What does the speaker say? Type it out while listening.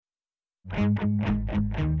Welcome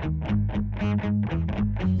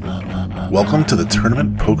to the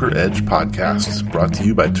Tournament Poker Edge podcast, brought to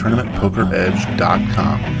you by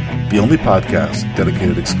TournamentPokerEdge.com, the only podcast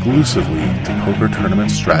dedicated exclusively to poker tournament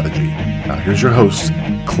strategy. Now here's your host,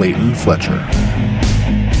 Clayton Fletcher.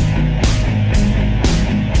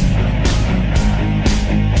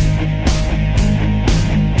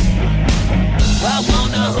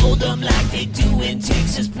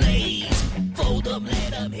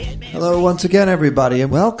 Hello once again, everybody,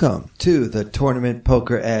 and welcome to the Tournament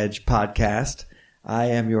Poker Edge podcast. I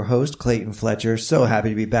am your host, Clayton Fletcher. So happy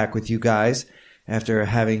to be back with you guys after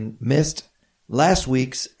having missed last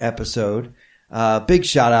week's episode. Big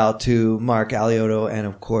shout out to Mark Alioto and,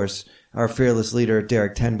 of course, our fearless leader,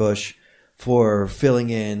 Derek Tenbush, for filling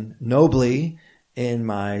in nobly in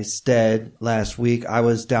my stead last week. I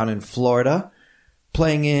was down in Florida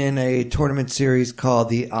playing in a tournament series called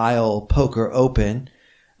the Isle Poker Open.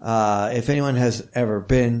 If anyone has ever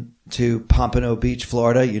been to Pompano Beach,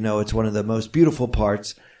 Florida, you know it's one of the most beautiful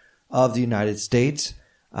parts of the United States.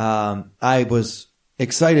 I was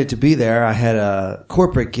excited to be there. I had a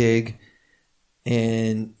corporate gig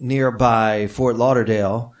in nearby Fort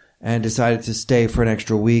Lauderdale and decided to stay for an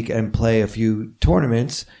extra week and play a few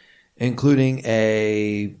tournaments, including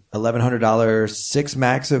a $1,100 six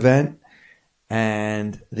max event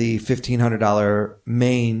and the $1,500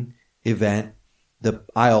 main event, the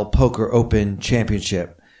Isle Poker Open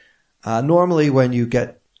Championship. Normally when you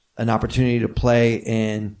get an opportunity to play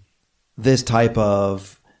in this type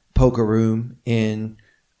of poker room in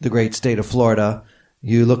the great state of Florida,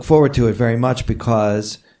 you look forward to it very much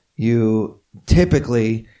because you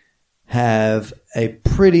typically have a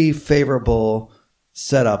pretty favorable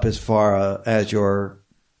setup as far as your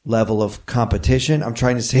level of competition. I'm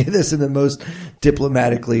trying to say this in the most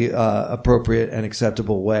diplomatically appropriate and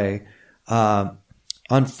acceptable way.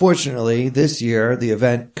 Unfortunately, this year, the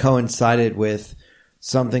event coincided with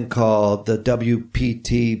something called the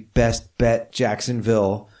WPT Best Bet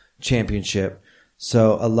Jacksonville Championship.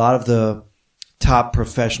 So a lot of the top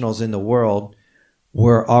professionals in the world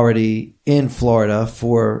were already in Florida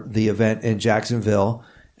for the event in Jacksonville,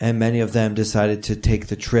 and many of them decided to take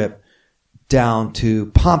the trip down to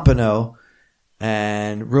Pompano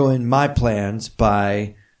and ruin my plans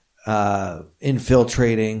by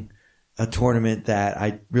infiltrating a tournament that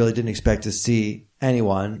I really didn't expect to see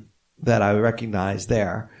anyone that I recognize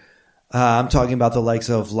there. I'm talking about the likes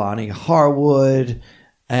of Lonnie Harwood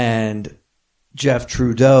and Jeff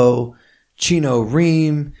Trudeau, Chino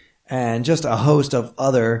Ream, and just a host of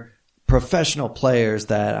other professional players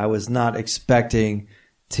that I was not expecting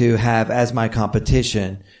to have as my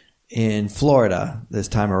competition in Florida this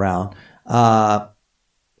time around.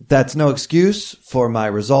 That's no excuse for my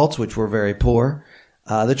results, which were very poor.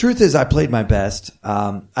 The truth is I played my best.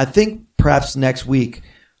 I think perhaps next week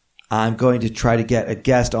I'm going to try to get a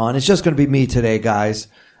guest on. It's just going to be me today, guys.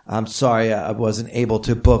 I'm sorry I wasn't able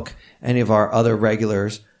to book any of our other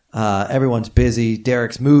regulars. Everyone's busy.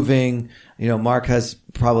 Derek's moving. You know, Mark has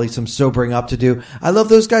probably some sobering up to do. I love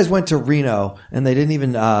those guys went to Reno and they didn't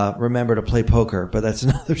even remember to play poker, but that's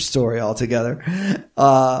another story altogether.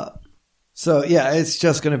 So yeah, it's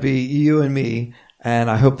just going to be you and me.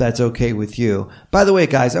 And I hope that's okay with you. By the way,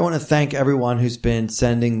 guys, I want to thank everyone who's been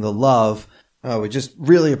sending the love. We just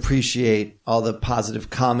really appreciate all the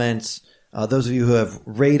positive comments. Those of you who have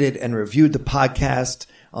rated and reviewed the podcast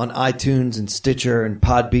on iTunes and Stitcher and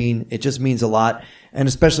Podbean, it just means a lot. And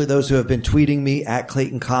especially those who have been tweeting me at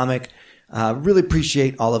Clayton Comic. Really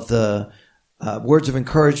appreciate all of the words of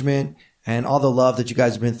encouragement and all the love that you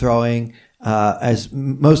guys have been throwing. As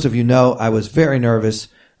most of you know, I was very nervous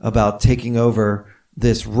about taking over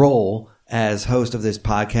this role as host of this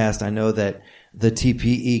podcast. I know that the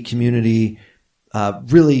TPE community,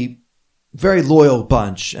 really very loyal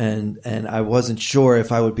bunch, and I wasn't sure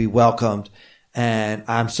if I would be welcomed. And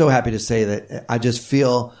I'm so happy to say that I just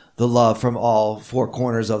feel the love from all four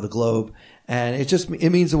corners of the globe, and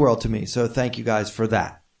it means the world to me. So thank you guys for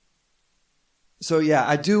that. So yeah,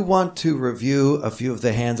 I do want to review a few of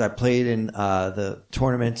the hands I played in the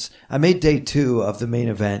tournaments. I made day 2 of the main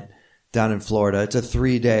event down in Florida. It's a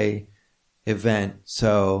 3-day event,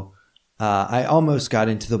 so I almost got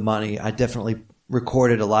into the money. I definitely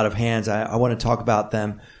recorded a lot of hands. I want to talk about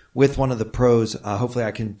them with one of the pros. Hopefully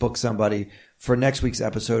I can book somebody for next week's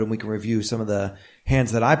episode and we can review some of the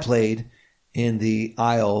hands that I played in the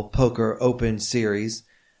Isle Poker Open series.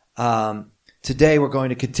 Today we're going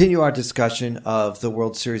to continue our discussion of the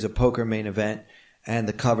World Series of Poker main event and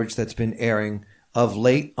the coverage that's been airing of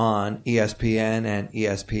late on ESPN and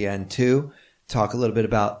ESPN2. Talk a little bit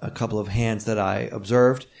about a couple of hands that I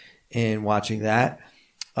observed in watching that.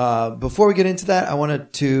 Before we get into that, I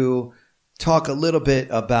wanted to talk a little bit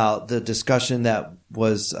about the discussion that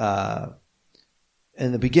was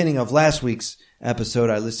in the beginning of last week's episode.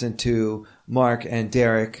 I listened to Mark and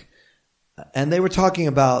Derek, and they were talking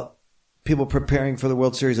about people preparing for the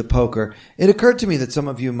World Series of Poker. It occurred to me that some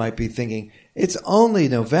of you might be thinking, it's only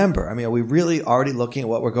November. I mean, are we really already looking at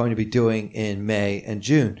what we're going to be doing in May and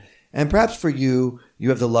June? And perhaps for you, you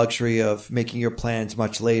have the luxury of making your plans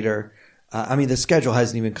much later. The schedule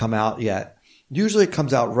hasn't even come out yet. Usually it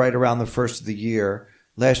comes out right around the first of the year.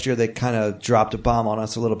 Last year, they kind of dropped a bomb on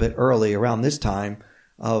us a little bit early around this time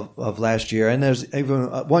of last year. And there's even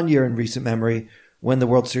 1 year in recent memory when the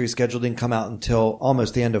World Series schedule didn't come out until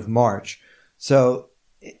almost the end of March. So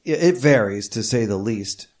it varies, to say the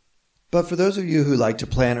least. But for those of you who like to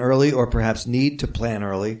plan early, or perhaps need to plan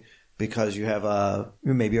early because you have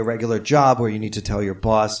maybe a regular job where you need to tell your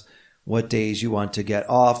boss what days you want to get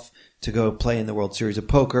off to go play in the World Series of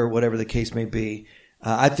Poker, whatever the case may be,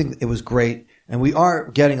 I think it was great. And we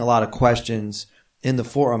are getting a lot of questions in the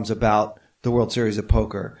forums about the World Series of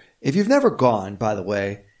Poker. If you've never gone, by the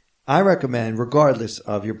way, I recommend, regardless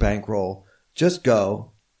of your bankroll, just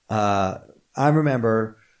go. I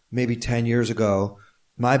remember maybe 10 years ago,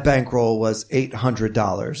 my bankroll was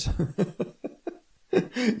 $800.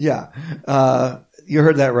 Yeah, you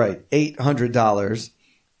heard that right, $800.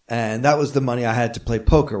 And that was the money I had to play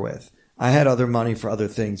poker with. I had other money for other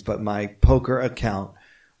things, but my poker account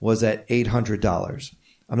was at $800.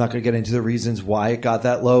 I'm not going to get into the reasons why it got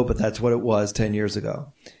that low, but that's what it was 10 years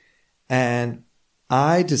ago. And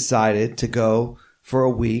I decided to go for a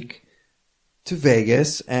week to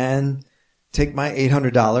Vegas and take my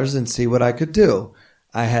 $800 and see what I could do.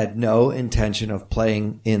 I had no intention of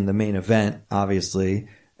playing in the main event, obviously,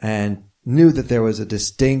 and knew that there was a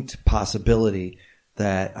distinct possibility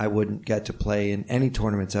that I wouldn't get to play in any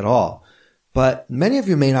tournaments at all. But many of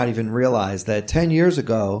you may not even realize that 10 years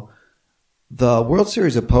ago, the World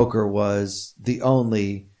Series of Poker was the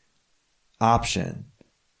only option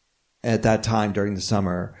at that time during the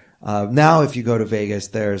summer. Now, if you go to Vegas,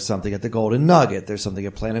 there's something at the Golden Nugget. There's something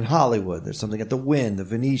at Planet Hollywood. There's something at the Wynn, the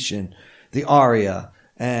Venetian, the Aria.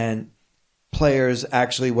 And players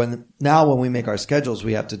actually, when we make our schedules,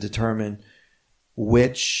 we have to determine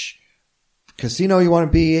which casino you want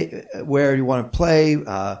to be, where you want to play,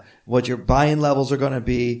 what your buy-in levels are going to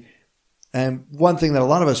be. And one thing that a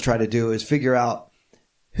lot of us try to do is figure out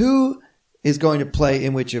who is going to play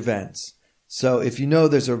in which events. So if you know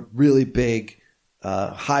there's a really big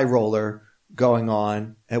high roller going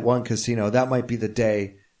on at one casino, that might be the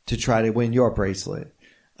day to try to win your bracelet.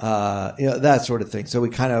 That sort of thing. So we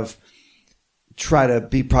kind of try to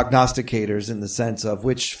be prognosticators in the sense of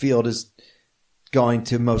which field is going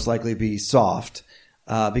to most likely be soft.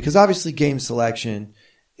 Because obviously game selection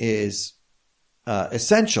is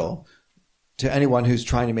essential to anyone who's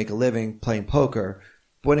trying to make a living playing poker.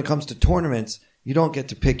 But when it comes to tournaments, you don't get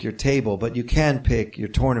to pick your table, but you can pick your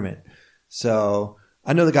tournament. So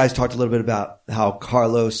I know the guys talked a little bit about how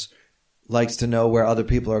Carlos likes to know where other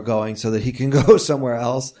people are going so that he can go somewhere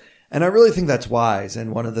else. And I really think that's wise.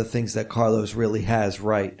 And one of the things that Carlos really has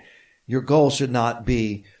right. Your goal should not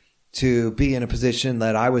be to be in a position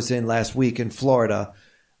that I was in last week in Florida,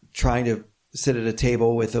 trying to sit at a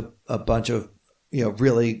table with a bunch of,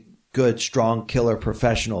 really good, strong, killer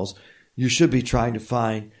professionals. You should be trying to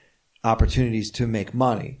find opportunities to make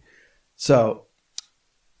money. So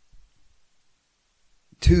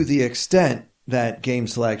to the extent that game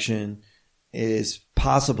selection is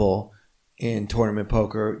possible in tournament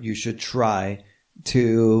poker, you should try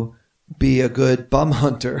to be a good bum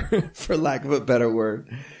hunter, for lack of a better word.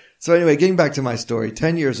 So anyway, getting back to my story,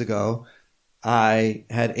 10 years ago, I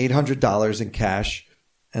had $800 in cash,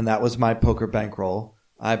 and that was my poker bankroll.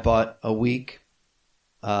 I bought a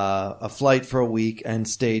flight for a week and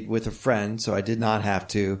stayed with a friend, so I did not have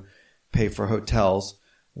to pay for hotels,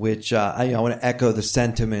 which I want to echo the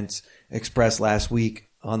sentiments expressed last week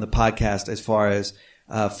on the podcast as far as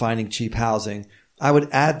finding cheap housing. I would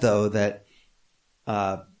add, though, that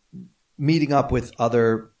meeting up with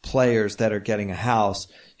other players that are getting a house,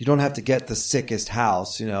 you don't have to get the sickest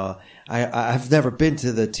house. I've never been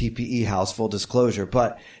to the TPE house, full disclosure,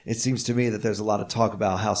 but it seems to me that there's a lot of talk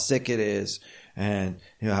about how sick it is and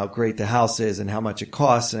how great the house is and how much it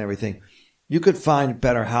costs and everything. You could find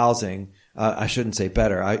better housing. I shouldn't say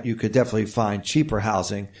better. You could definitely find cheaper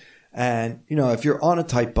housing. And, if you're on a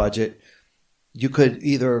tight budget, you could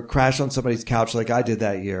either crash on somebody's couch like I did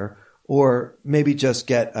that year, or maybe just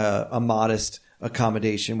get a modest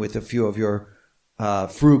accommodation with a few of your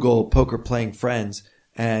frugal poker playing friends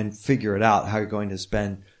and figure it out how you're going to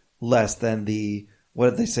spend less than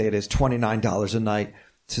what did they say it is, $29 a night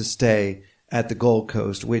to stay at the Gold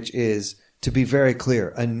Coast, which is, to be very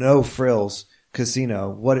clear, a no-frills casino.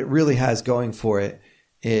 What it really has going for it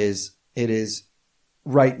is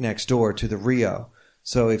right next door to the Rio.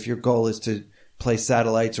 So if your goal is to play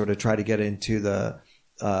satellites or to try to get into the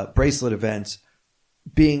bracelet events,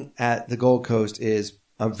 being at the Gold Coast is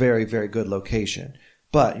a very, very good location.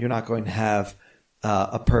 But you're not going to have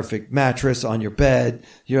a perfect mattress on your bed.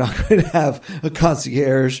 You're not going to have a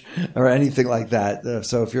concierge or anything like that.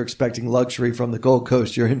 So if you're expecting luxury from the Gold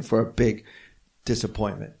Coast, you're in for a big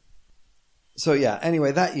disappointment. So yeah,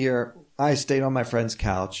 anyway, that year I stayed on my friend's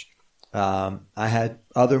couch. I had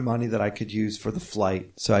other money that I could use for the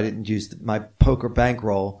flight, so I didn't use my poker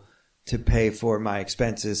bankroll to pay for my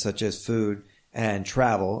expenses such as food and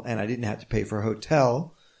travel, and I didn't have to pay for a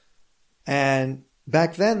hotel. And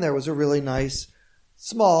back then there was a really nice,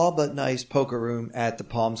 small but nice poker room at the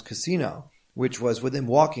Palms Casino, which was within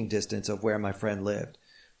walking distance of where my friend lived.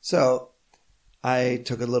 So I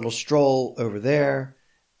took a little stroll over there,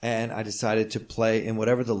 and I decided to play in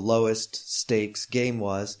whatever the lowest stakes game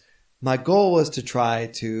was. My goal was to try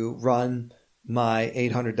to run my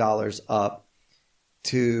 $800 up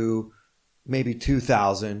to maybe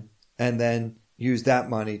 $2,000 and then use that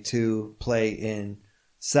money to play in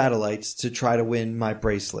satellites to try to win my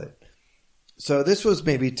bracelet. So this was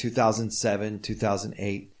maybe 2007,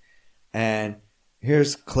 2008. And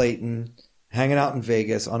here's Clayton hanging out in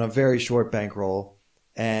Vegas on a very short bankroll.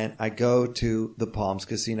 And I go to the Palms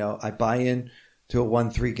Casino. I buy in to a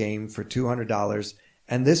 1-3 game for $200.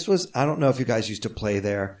 And this was, I don't know if you guys used to play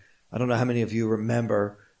there. I don't know how many of you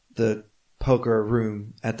remember the poker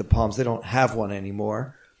room at the Palms. They don't have one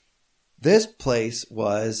anymore. This place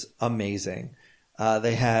was amazing.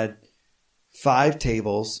 They had 5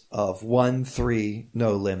 tables of 1-3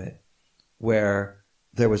 no limit, where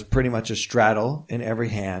there was pretty much a straddle in every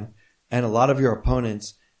hand. And a lot of your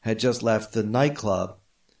opponents had just left the nightclub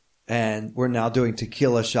and were now doing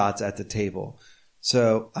tequila shots at the table.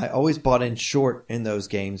 So I always bought in short in those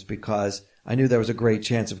games because I knew there was a great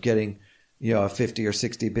chance of getting, a 50 or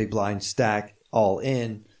 60 big blind stack all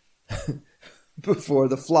in before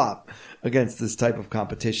the flop against this type of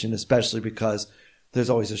competition, especially because there's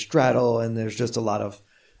always a straddle and there's just a lot of,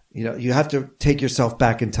 you have to take yourself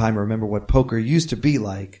back in time and remember what poker used to be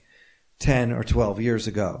like 10 or 12 years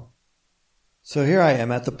ago. So here I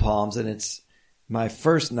am at the Palms, and it's my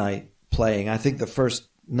first night playing. I think the first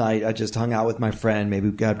night I just hung out with my friend,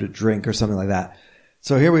 maybe grabbed a drink or something like that.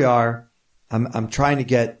 So here we are. I'm trying to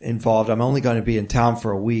get involved. I'm only going to be in town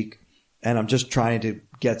for a week, and I'm just trying to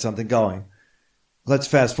get something going. Let's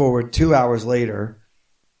fast forward 2 hours later,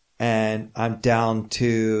 and I'm down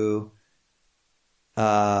to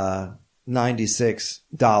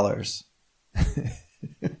 $96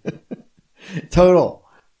 total.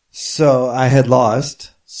 So I had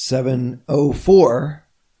lost $704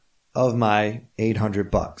 of my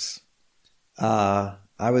 $800. I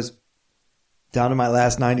was down to my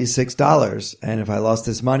last $96. And if I lost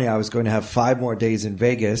this money, I was going to have 5 more days in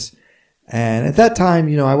Vegas. And at that time,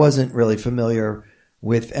 I wasn't really familiar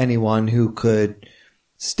with anyone who could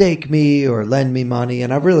stake me or lend me money.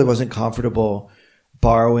 And I really wasn't comfortable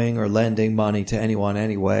borrowing or lending money to anyone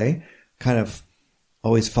anyway. Kind of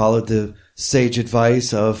always followed the sage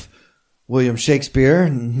advice of William Shakespeare,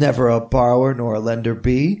 never a borrower nor a lender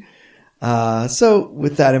be. So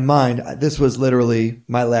with that in mind, this was literally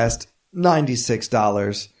my last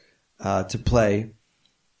 $96 to play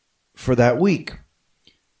for that week.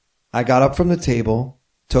 I got up from the table,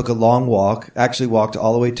 took a long walk, actually walked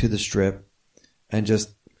all the way to the Strip, and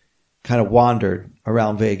just kind of wandered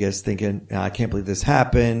around Vegas thinking, I can't believe this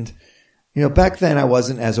happened. Back then I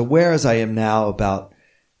wasn't as aware as I am now about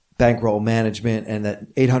bankroll management, and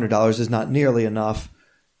that $800 is not nearly enough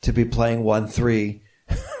to be playing 1-3.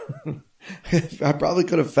 I probably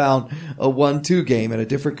could have found a 1-2 game at a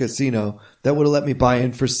different casino that would have let me buy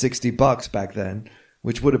in for $60 back then,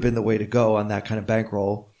 which would have been the way to go on that kind of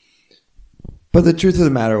bankroll. But the truth of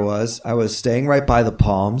the matter was, I was staying right by the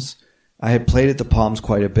Palms. I had played at the Palms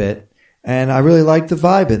quite a bit, and I really liked the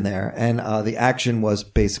vibe in there. And the action was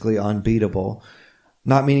basically unbeatable.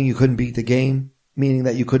 Not meaning you couldn't beat the game, meaning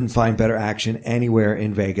that you couldn't find better action anywhere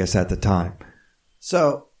in Vegas at the time.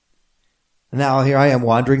 So now here I am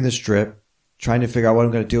wandering the Strip, trying to figure out what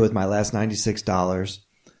I'm going to do with my last $96.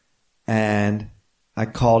 And I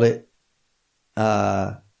called it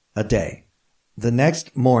a day. The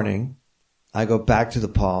next morning, I go back to the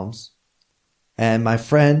Palms, and my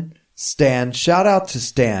friend Stan, shout out to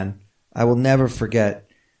Stan. I will never forget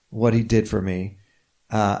what he did for me.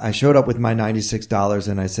 I showed up with my $96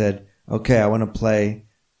 and I said, okay, I want to play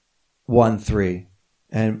 1-3.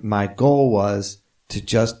 And my goal was to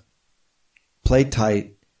just play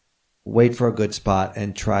tight, wait for a good spot,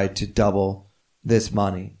 and try to double this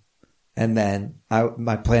money. And then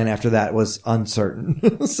my plan after that was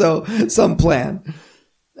uncertain. So some plan.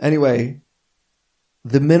 Anyway,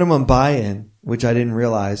 the minimum buy-in, which I didn't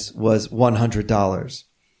realize, was $100.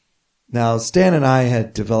 Now, Stan and I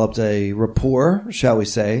had developed a rapport, shall we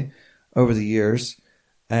say, over the years.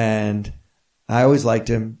 And I always liked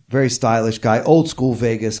him. Very stylish guy, old school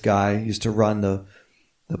Vegas guy. Used to run the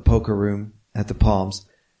poker room at the Palms.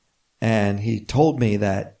 And he told me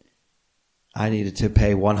that I needed to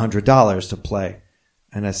pay $100 to play.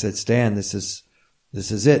 And I said, Stan, this is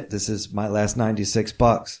it. This is my last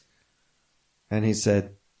 $96. And he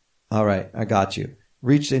said, all right, I got you.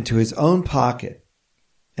 Reached into his own pocket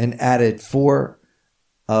and added 4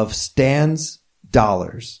 of Stan's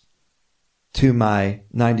dollars to my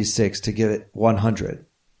 96 to give it 100.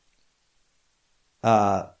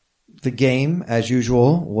 The game, as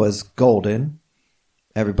usual, was golden.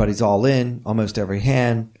 Everybody's all in, almost every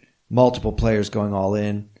hand. Multiple players going all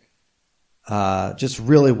in. Just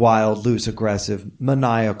really wild, loose, aggressive,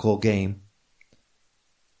 maniacal game.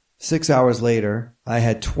 6 hours later, I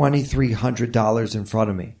had $2,300 in front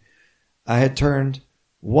of me. I had turned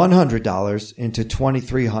 $100 into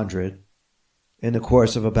 $2,300 in the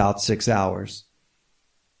course of about 6 hours.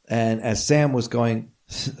 And as Stan was going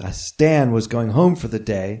home for the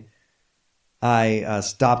day, I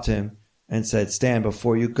stopped him and said, Stan,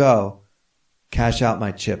 before you go, cash out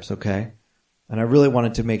my chips, okay? And I really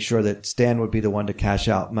wanted to make sure that Stan would be the one to cash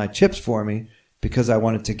out my chips for me because I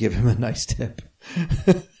wanted to give him a nice tip.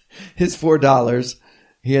 His $4,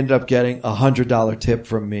 he ended up getting a $100 tip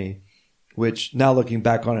from me, which now looking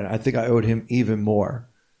back on it, I think I owed him even more.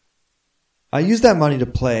 I used that money to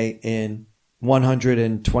play in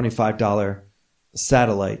 $125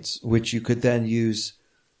 satellites, which you could then use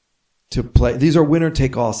to play. These are winner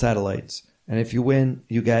take all satellites. And if you win,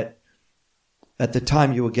 you get, at the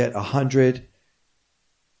time, you would get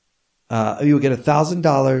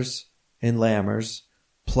 $1,000 in Lammers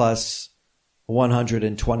plus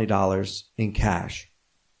 $120 in cash.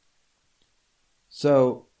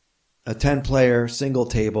 So a 10-player single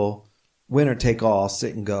table, winner take all,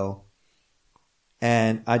 sit and go.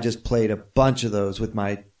 And I just played a bunch of those with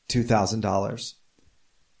my $2,000.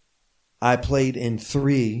 I played in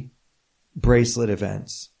 3 bracelet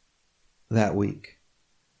events that week.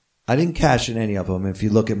 I didn't cash in any of them. If you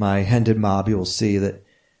look at my Hendon Mob, you will see that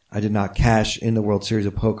I did not cash in the World Series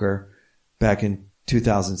of Poker back in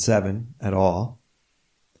 2007 at all.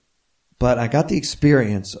 But I got the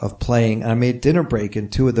experience of playing, and I made dinner break in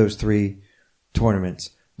 2 of those 3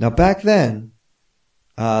 tournaments. Now, back then,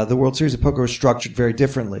 the World Series of Poker was structured very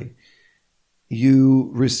differently.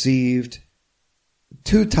 You received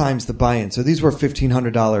 2 times the buy-in. So these were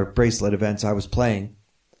 $1,500 bracelet events I was playing.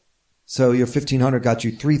 So your $1,500 got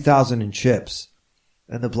you $3,000 in chips.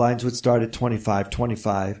 And the blinds would start at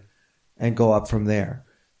 25 and go up from there.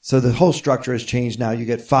 So the whole structure has changed now. You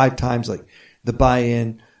get 5 times like the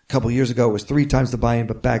buy-in. A couple of years ago it was 3 times the buy-in,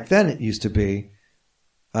 but back then it used to be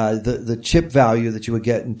the chip value that you would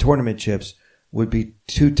get in tournament chips would be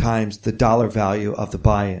 2 times the dollar value of the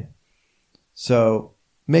buy-in. So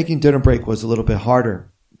making dinner break was a little bit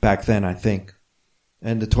harder back then, I think.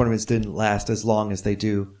 And the tournaments didn't last as long as they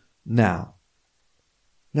do now.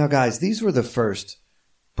 Now, guys, these were the first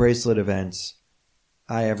bracelet events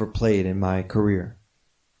I ever played in my career.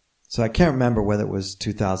 So I can't remember whether it was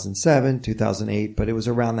 2007, 2008, but it was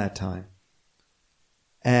around that time.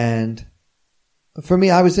 And for me,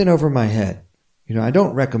 I was in over my head. You know, I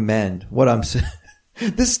don't recommend what I'm saying.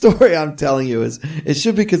 This story I'm telling you it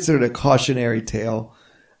should be considered a cautionary tale.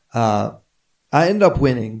 I ended up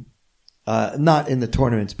winning, not in the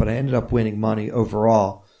tournaments, but I ended up winning money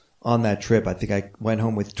overall on that trip. I think I went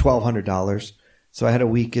home with $1,200. So I had a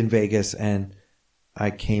week in Vegas and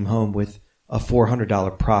I came home with a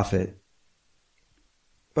 $400 profit.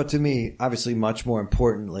 But to me, obviously much more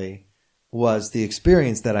importantly, was the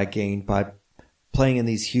experience that I gained by playing in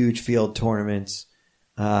these huge field tournaments,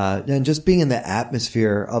 and just being in the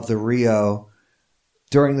atmosphere of the Rio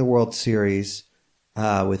during the World Series,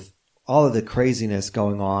 with all of the craziness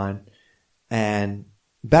going on. And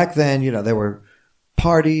back then, you know, there were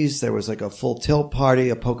parties. There was like a full tilt party,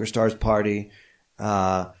 a Poker Stars party.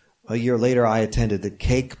 A year later, I attended the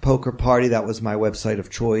Cake Poker Party. That was my website of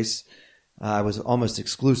choice. I was almost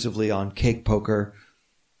exclusively on Cake Poker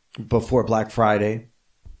before Black Friday.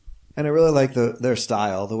 And I really liked their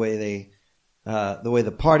style, the way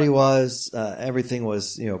the party was. Everything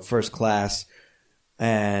was, you know, first class.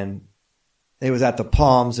 And it was at the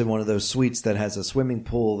Palms in one of those suites that has a swimming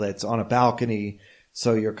pool that's on a balcony.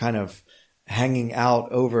 So you're kind of hanging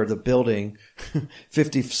out over the building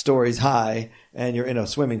 50 stories high, and you're in a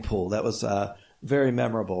swimming pool. That was very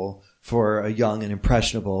memorable for a young and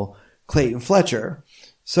impressionable Clayton Fletcher.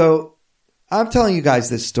 So I'm telling you guys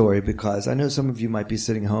this story because I know some of you might be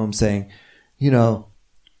sitting home saying,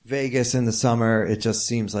 Vegas in the summer, it just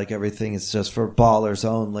seems like everything is just for ballers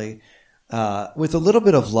only. With a little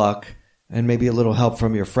bit of luck and maybe a little help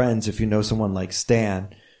from your friends, if you know someone like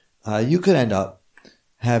Stan, you could end up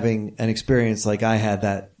having an experience like I had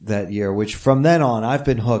that year, which from then on, I've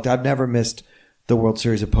been hooked. I've never missed the World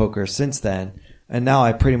Series of Poker since then. And now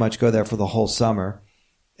I pretty much go there for the whole summer,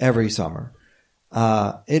 every summer.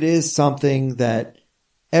 It is something that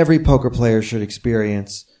every poker player should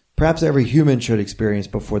experience. Perhaps every human should experience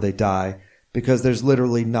before they die, because there's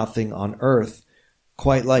literally nothing on earth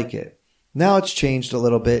quite like it. Now it's changed a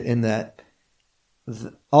little bit in that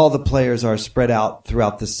all the players are spread out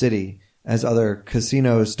throughout the city as other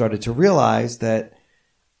casinos started to realize that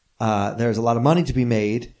there's a lot of money to be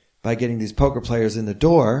made by getting these poker players in the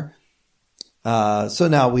door. So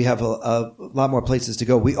now we have a lot more places to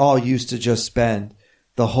go. We all used to just spend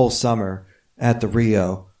the whole summer at the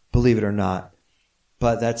Rio, believe it or not.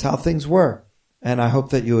 But that's how things were. And I hope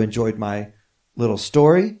that you enjoyed my little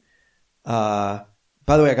story.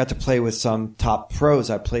 By the way, I got to play with some top pros.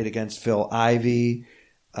 I played against Phil Ivey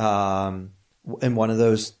in one of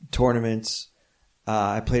those tournaments.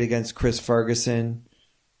 I played against Chris Ferguson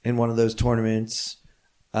in one of those tournaments.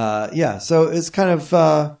 So it's kind of,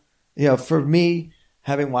 for me,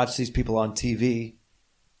 having watched these people on TV,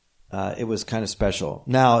 it was kind of special.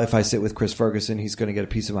 Now, if I sit with Chris Ferguson, he's going to get a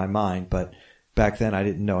piece of my mind. But back then, I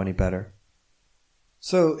didn't know any better.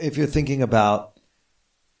 So if you're thinking about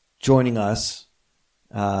joining us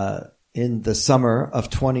in the summer of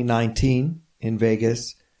 2019 in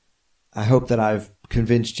Vegas, I hope that I've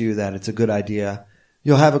convinced you that it's a good idea.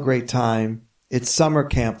 You'll have a great time. It's summer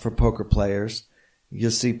camp for poker players.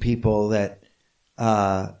 You'll see people that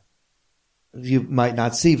you might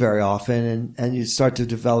not see very often, and you start to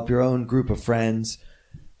develop your own group of friends.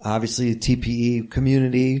 Obviously, the TPE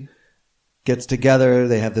community gets together.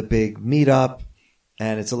 They have the big meetup,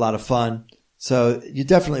 and it's a lot of fun. So you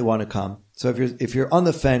definitely want to come. So if you're on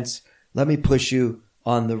the fence, let me push you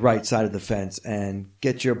on the right side of the fence and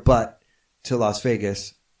get your butt to Las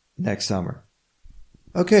Vegas next summer.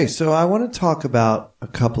 Okay, so I want to talk about a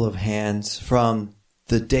couple of hands from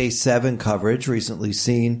the Day 7 coverage recently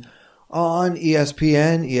seen on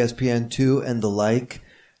ESPN, ESPN2, and the like.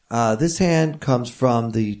 This hand comes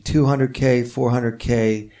from the 200K,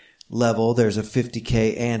 400K level. There's a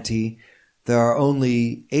 50K ante. There are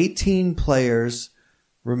only 18 players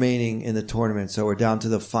remaining in the tournament, so we're down to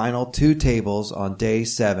the final two tables on Day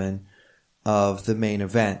 7 of the main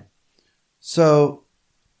event. So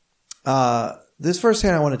this first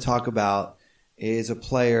hand I want to talk about is a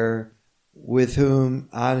player with whom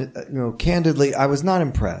candidly, I was not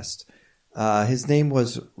impressed. His name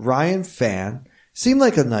was Ryan Phan. Seemed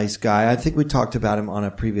like a nice guy. I think we talked about him on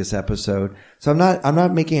a previous episode. So I'm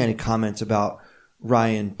not making any comments about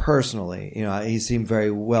Ryan personally. He seemed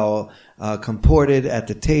very well comported at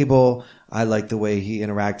the table. I liked the way he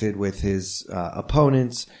interacted with his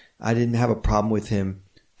opponents. I didn't have a problem with him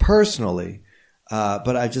personally,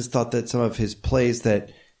 but I just thought that some of his plays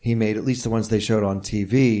that he made, at least the ones they showed on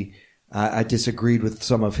TV, I disagreed with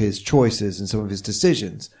some of his choices and some of his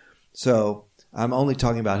decisions. So I'm only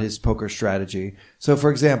talking about his poker strategy. So, for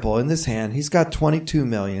example, in this hand, he's got 22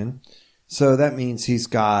 million. So that means he's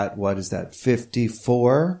got,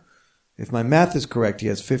 54? If my math is correct, he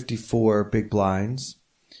has 54 big blinds.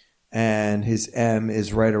 And his M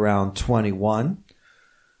is right around 21.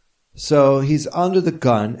 So he's under the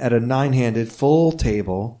gun at a 9-handed full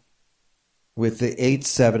table with the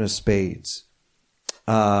 8-7 of spades.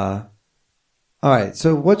 All right,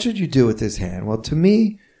 so what should you do with this hand? Well, to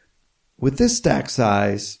me, with this stack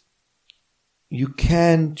size, you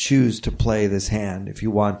can choose to play this hand if you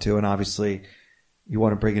want to, and obviously you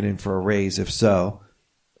want to bring it in for a raise if so.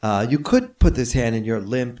 You could put this hand in your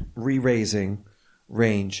limp re-raising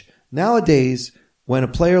range. Nowadays, when a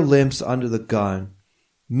player limps under the gun,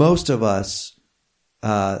 most of us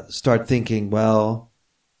start thinking, well,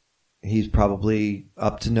 he's probably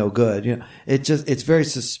up to no good. It's very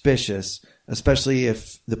suspicious, especially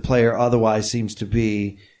if the player otherwise seems to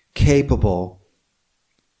be capable.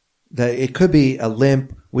 That it could be a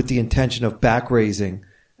limp with the intention of back raising,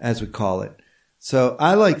 as we call it. So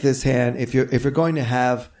I like this hand. If you'd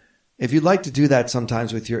like to do that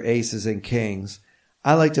sometimes with your aces and kings,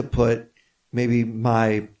 I like to put maybe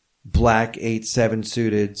my black 8-7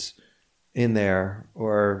 suiteds in there,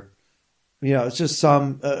 or it's just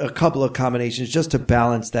a couple of combinations just to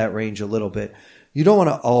balance that range a little bit. You don't want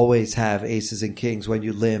to always have aces and kings when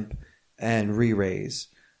you limp and re-raise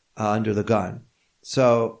under the gun.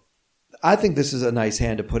 So I think this is a nice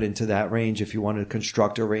hand to put into that range if you want to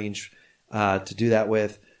construct a range to do that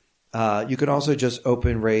with. You can also just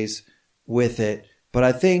open raise with it. But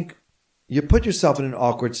I think you put yourself in an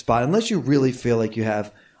awkward spot unless you really feel like you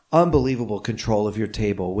have unbelievable control of your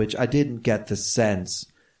table, which I didn't get the sense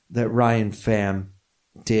that Ryan Pham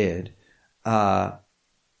did. I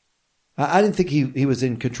didn't think he was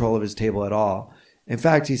in control of his table at all. In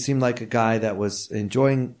fact, he seemed like a guy that was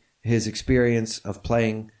enjoying his experience of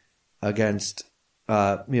playing against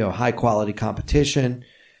high quality competition,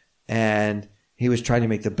 and he was trying to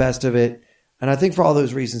make the best of it. And I think for all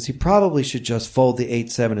those reasons, he probably should just fold the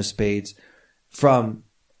 8-7 of spades from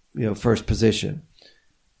first position.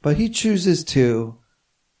 But he chooses to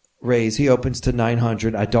raise. He opens to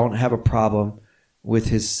 900. I don't have a problem with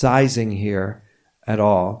his sizing here at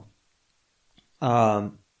all.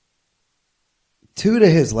 2 to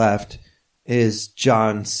his left is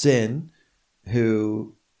John Sin,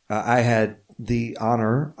 who I had the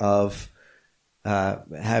honor of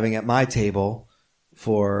having at my table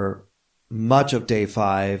for much of day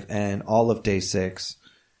 5 and all of day 6.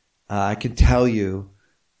 I can tell you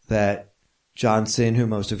that John Sin, who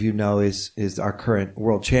most of you know is our current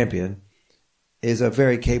world champion, is a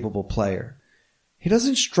very capable player. He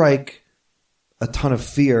doesn't strike a ton of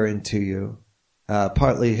fear into you,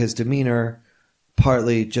 partly his demeanor,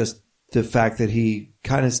 partly just the fact that he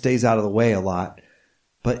kind of stays out of the way a lot.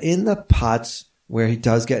 But in the pots where he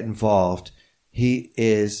does get involved, he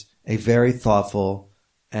is a very thoughtful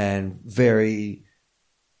and very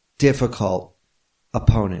difficult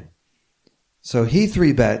opponent. So he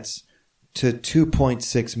 3-bets to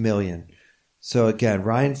 2.6 million. So again,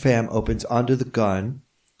 Ryan Pham opens under the gun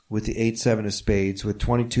with the 8-7 of spades with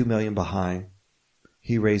 22 million behind.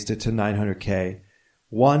 He raised it to 900K.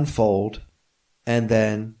 1 fold, and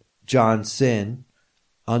then John Sin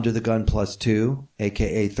under the gun +2,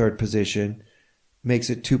 aka third position, makes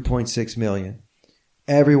it 2.6 million.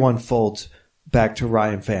 Everyone folds back to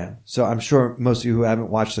Ryan Pham. So I'm sure most of you who haven't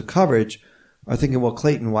watched the coverage are thinking, well,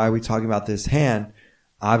 Clayton, why are we talking about this hand?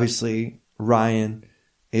 Obviously, Ryan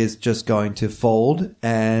is just going to fold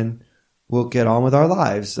and we'll get on with our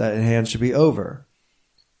lives. That hand should be over.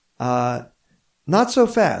 Not so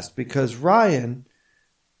fast, because Ryan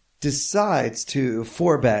decides to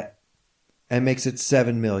 4-bet and makes it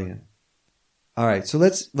 7 million. All right, so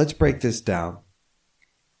let's break this down.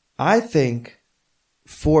 I think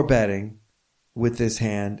 4-betting with this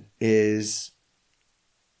hand is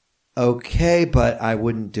okay, but I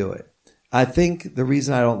wouldn't do it. I think the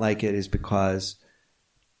reason I don't like it is because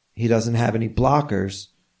he doesn't have any blockers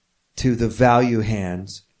to the value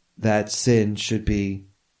hands that Sin should be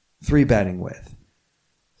 3-betting with.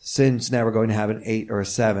 Sin's never going to have an 8 or a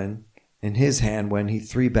 7 in his hand when he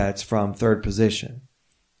 3-bets from third position.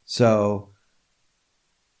 So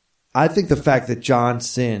I think the fact that John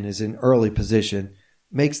Sin is in early position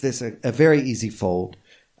makes this a very easy fold.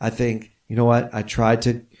 I think, you know what, I tried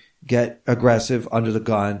to get aggressive under the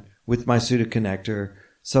gun with my suited connector.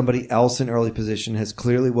 Somebody else in early position has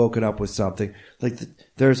clearly woken up with something.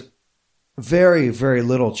 There's very, very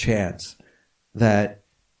little chance that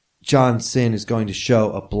John Sin is going to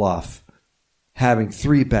show a bluff having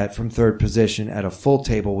 3-bet from third position at a full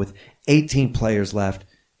table with 18 players left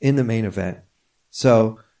in the main event.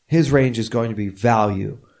 So his range is going to be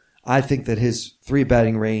value. I think that his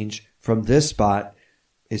 3-betting range from this spot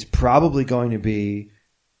is probably going to be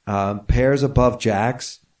pairs above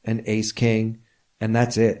jacks and ace king, and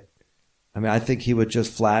that's it. I mean, I think he would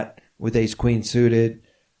just flat with ace queen suited.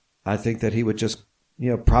 I think that he would just,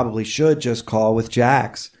 probably should just call with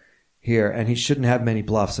jacks here, and he shouldn't have many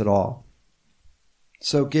bluffs at all.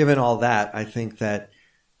 So given all that, I think that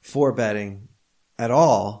 4-betting at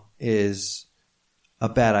all is a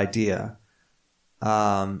bad idea.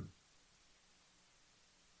 Now,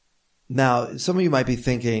 some of you might be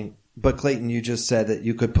thinking, but Clayton, you just said that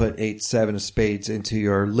you could put 8-7 of spades into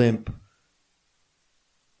your limp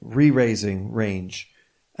re-raising range.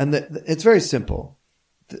 And it's very simple.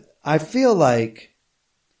 I feel like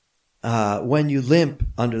when you limp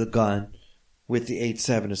under the gun with the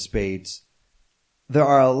 8-7 of spades, there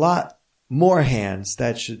are a lot more hands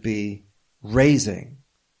that should be raising,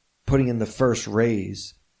 putting in the first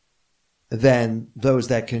raise, than those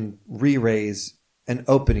that can re-raise an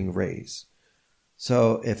opening raise.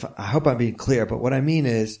 So I hope I'm being clear, but what I mean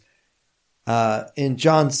is, in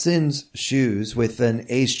John Sin's shoes with an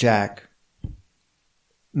ace jack,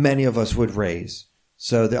 many of us would raise.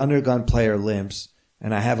 So the undergun player limps,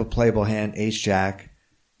 and I have a playable hand, ace-jack,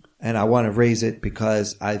 and I want to raise it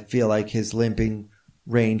because I feel like his limping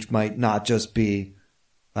range might not just be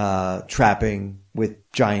trapping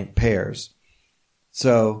with giant pairs.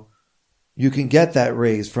 So you can get that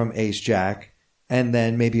raise from ace-jack and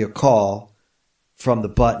then maybe a call from the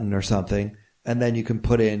button or something, and then you can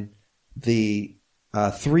put in the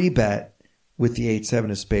 3-bet with the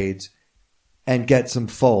 8-7 of spades and get some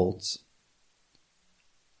folds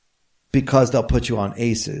because they'll put you on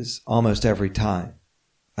aces almost every time.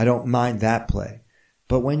 I don't mind that play.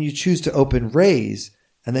 But when you choose to open raise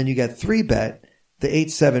and then you get 3-bet, the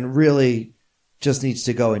 8-7 really just needs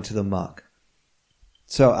to go into the muck.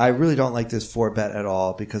 So I really don't like this 4-bet at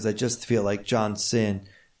all because I just feel like John Sin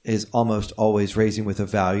is almost always raising with a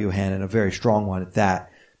value hand and a very strong one at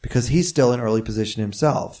that because he's still in early position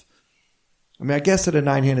himself. I mean, I guess at a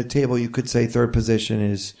 9-handed table you could say third position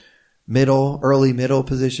is early middle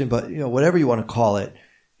position, but whatever you want to call it,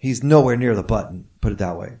 he's nowhere near the button, put it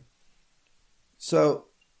that way. So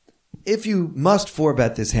if you must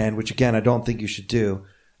 4-bet this hand, which again I don't think you should do,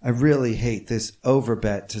 I really hate this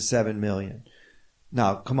overbet to 7 million.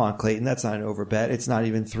 Now, come on, Clayton, that's not an overbet. It's not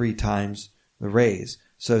even 3 times the raise.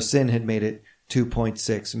 So Sin had made it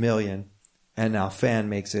 2.6 million, and now Fan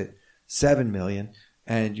makes it 7 million,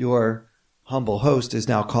 and your humble host is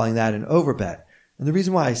now calling that an overbet. And the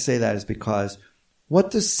reason why I say that is because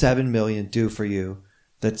what does 7 million do for you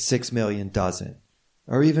that 6 million doesn't?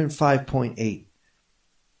 Or even 5.8?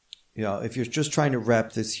 If you're just trying to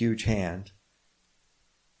rep this huge hand,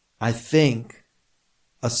 I think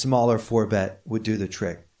a smaller 4-bet would do the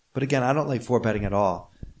trick. But again, I don't like 4-betting at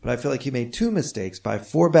all. But I feel like he made 2 mistakes by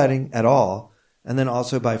 4-betting at all and then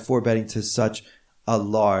also by 4-betting to such a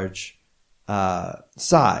large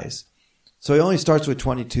size. So he only starts with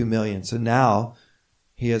 22 million. So now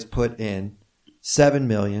he has put in 7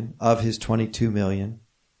 million of his 22 million.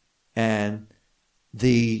 And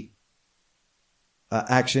the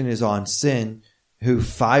action is on Sin, who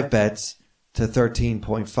 5-bets to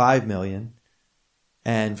 13.5 million.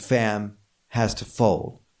 And Pham has to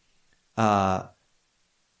fold. I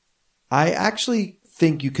actually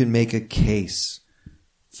think you can make a case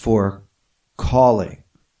for calling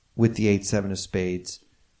with the 8-7 of spades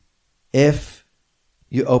if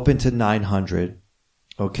you open to 900,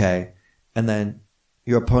 okay, and then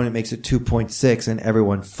your opponent makes it 2.6 and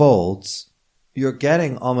everyone folds. You're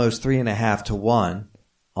getting almost 3.5 to 1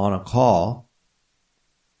 on a call,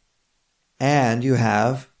 and you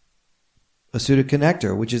have a suited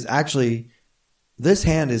connector, which is actually, this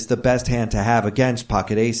hand is the best hand to have against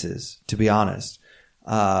pocket aces, to be honest.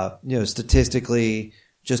 Statistically,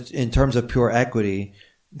 just in terms of pure equity,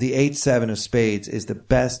 the 8-7 of spades is the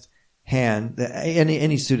best hand.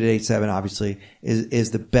 Any suited 8-7, obviously,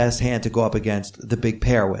 is the best hand to go up against the big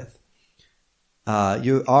pair with.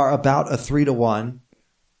 You are about a 3-1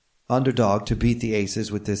 underdog to beat the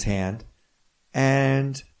aces with this hand,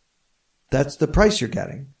 and that's the price you're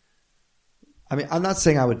getting. I mean, I'm not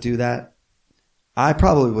saying I would do that. I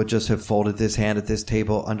probably would just have folded this hand at this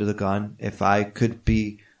table under the gun if I could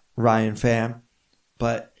be Ryan Pham.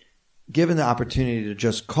 But given the opportunity to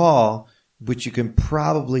just call, which you can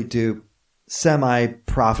probably do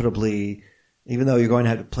semi-profitably, even though you're going to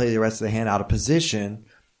have to play the rest of the hand out of position,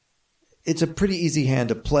 it's a pretty easy hand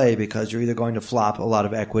to play because you're either going to flop a lot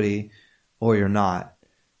of equity or you're not.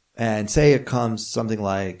 And say it comes something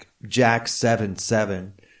like Jack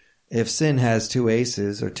 7-7. If Sin has 2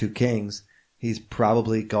 aces or 2 kings, he's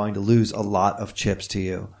probably going to lose a lot of chips to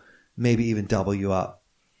you, maybe even double you up.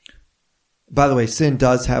 By the way, Sin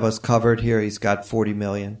does have us covered here. He's got 40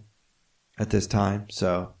 million at this time.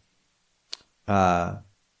 So,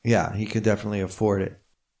 he could definitely afford it.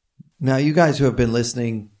 Now, you guys who have been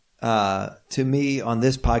listening to me on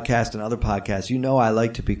this podcast and other podcasts, you know I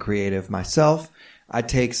like to be creative myself. I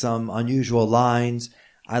take some unusual lines.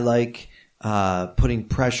 I like putting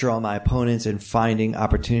pressure on my opponents and finding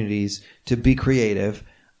opportunities to be creative.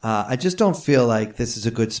 I just don't feel like this is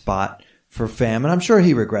a good spot for Pham, and I'm sure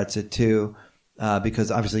he regrets it too,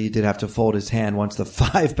 because obviously he did have to fold his hand once the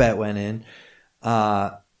 5-bet went in.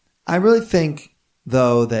 I really think,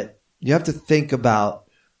 though, that you have to think about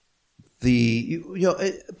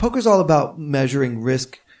poker's all about measuring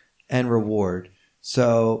risk and reward.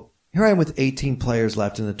 So here I am with 18 players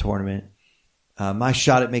left in the tournament. My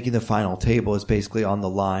shot at making the final table is basically on the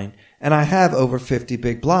line, and I have over 50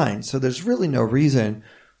 big blinds. So there's really no reason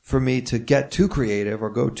for me to get too creative or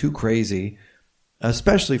go too crazy,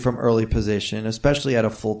 especially from early position, especially at a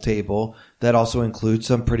full table that also includes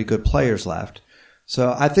some pretty good players left.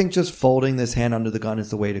 So I think just folding this hand under the gun is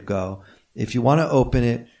the way to go. If you want to open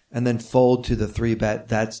it and then fold to the 3-bet,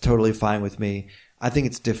 that's totally fine with me. I think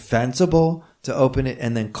it's defensible to open it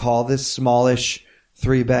and then call this smallish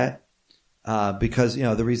 3-bet because,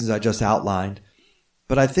 the reasons I just outlined.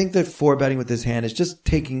 But I think that 4-betting with this hand is just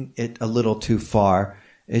taking it a little too far.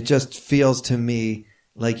 It just feels to me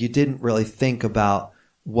like you didn't really think about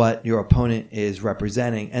what your opponent is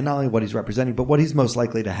representing, and not only what he's representing, but what he's most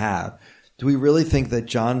likely to have. Do we really think that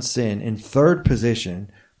John Sin in third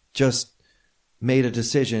position just made a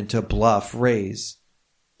decision to bluff raise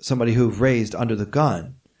somebody who raised under the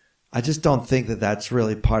gun? I just don't think that that's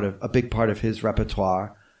really a big part of his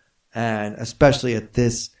repertoire. And especially at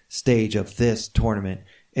this stage of this tournament,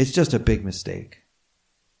 it's just a big mistake.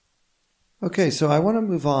 Okay, so I want to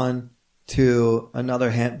move on to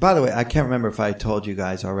another hand. By the way, I can't remember if I told you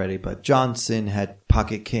guys already, but John Sin had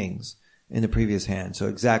pocket kings in the previous hand. So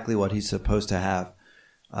exactly what he's supposed to have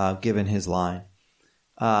given his line.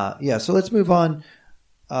 So let's move on.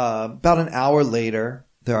 About an hour later,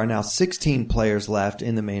 there are now 16 players left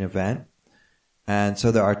in the main event. And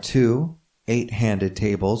so there are 2 8-handed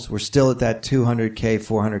tables. We're still at that 200K,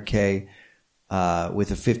 400K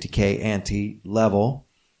with a 50K ante level.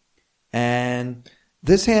 And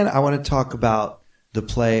this hand, I want to talk about the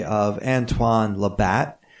play of Antoine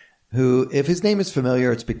Labatt, who, if his name is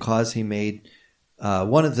familiar, it's because he made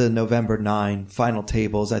one of the November 9 final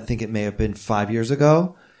tables. I think it may have been 5 years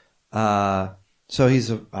ago. So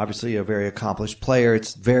he's obviously a very accomplished player.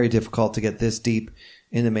 It's very difficult to get this deep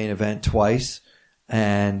in the main event twice.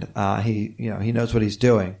 And he knows what he's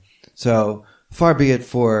doing. So far be it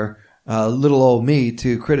for little old me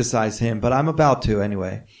to criticize him, but I'm about to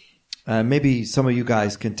anyway. Maybe some of you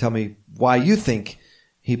guys can tell me why you think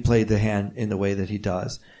he played the hand in the way that he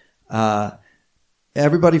does.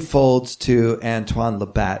 Everybody folds to Antoine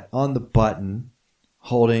Labatt on the button,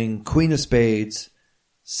 holding Queen of Spades,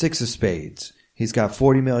 6 of Spades. He's got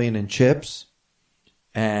 40 million in chips.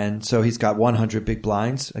 And so he's got 100 big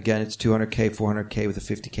blinds. Again, it's 200K, 400K with a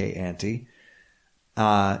 50K ante.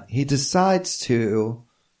 He decides to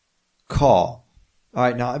call. All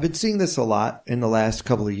right, now I've been seeing this a lot in the last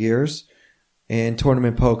couple of years in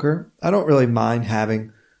tournament poker. I don't really mind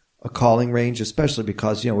having a calling range, especially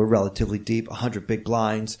because, we're relatively deep, 100 big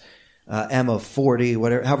blinds, M of 40,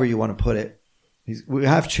 whatever, however you want to put it. We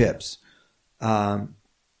have chips.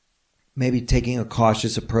 Maybe taking a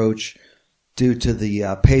cautious approach due to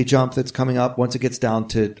the pay jump that's coming up. Once it gets down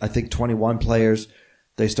to, I think, 21 players,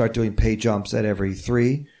 they start doing pay jumps at every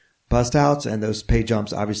 3 bust outs. And those pay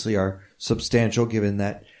jumps obviously are substantial given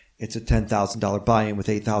that it's a $10,000 buy-in with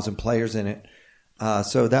 8,000 players in it.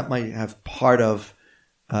 So that might have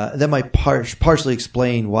partially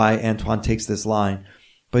explain why Antoine takes this line.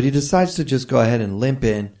 But he decides to just go ahead and limp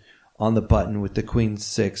in on the button with the Queen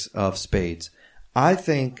 6 of Spades. I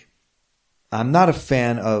think I'm not a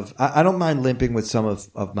fan of, I don't mind limping with some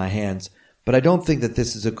of my hands, but I don't think that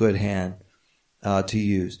this is a good hand to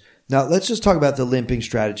use. Now, let's just talk about the limping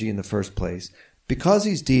strategy in the first place. Because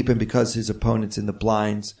he's deep and because his opponents in the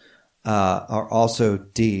blinds are also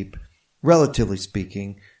deep, relatively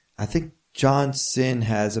speaking, I think John Sin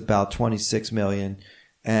has about 26 million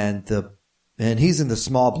and he's in the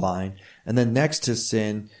small blind. And then next to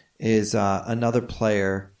Sin is another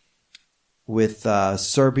player with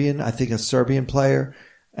Serbian, I think a Serbian player,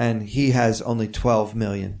 and he has only 12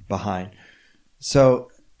 million behind. So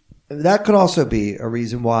that could also be a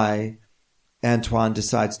reason why Antoine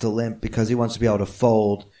decides to limp, because he wants to be able to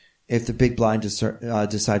fold if the big blind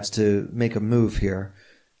decides to make a move here.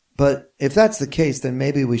 But if that's the case, then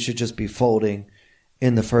maybe we should just be folding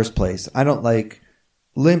in the first place. I don't like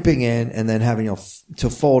limping in and then having to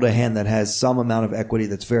fold a hand that has some amount of equity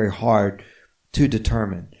that's very hard to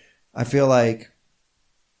determine. I feel like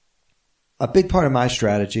a big part of my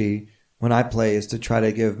strategy when I play is to try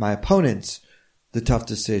to give my opponents the tough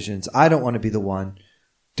decisions. I don't want to be the one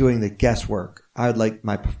doing the guesswork. I would like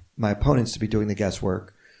my opponents to be doing the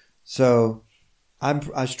guesswork. So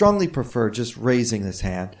I strongly prefer just raising this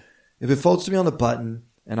hand. If it folds to me on the button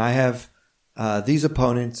and I have these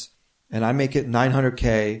opponents and I make it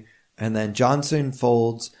 900K and then Johnson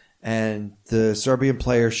folds and the Serbian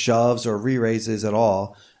player shoves or re-raises at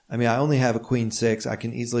all, I mean, I only have a Queen 6. I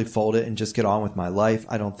can easily fold it and just get on with my life.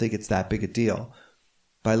 I don't think it's that big a deal.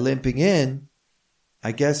 By limping in,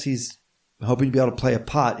 I guess he's hoping to be able to play a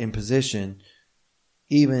pot in position,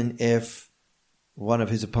 even if one of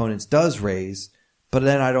his opponents does raise. But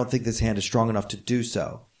then I don't think this hand is strong enough to do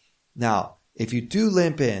so. Now, if you do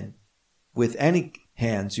limp in with any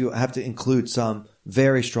hands, you have to include some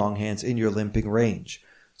very strong hands in your limping range.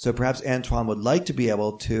 So perhaps Antoine would like to be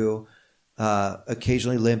able to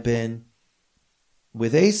occasionally limp in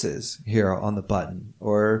with aces here on the button,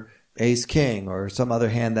 or ace king or some other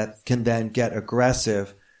hand that can then get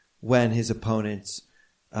aggressive when his opponents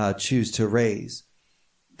choose to raise.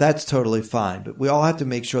 That's totally fine. But we all have to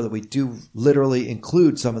make sure that we do literally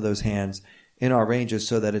include some of those hands in our ranges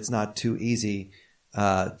so that it's not too easy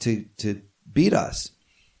to beat us.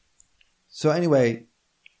 So anyway,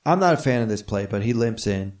 I'm not a fan of this play, but he limps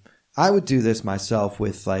in. I would do this myself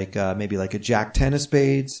with maybe like a jack 10 of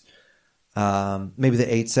spades, maybe the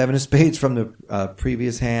 8-7 of spades from the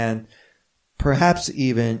previous hand. Perhaps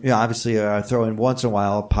even, obviously throw in once in a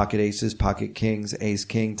while pocket aces, pocket kings, ace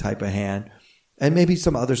king type of hand, and maybe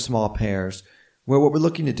some other small pairs where what we're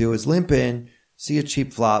looking to do is limp in, see a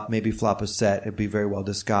cheap flop, maybe flop a set. It'd be very well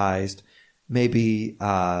disguised. Maybe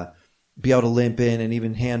be able to limp in and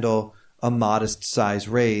even handle a modest size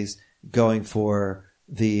raise going for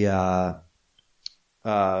the,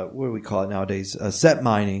 what do we call it nowadays? Set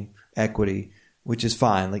mining equity, which is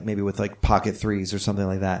fine, like maybe with like pocket threes or something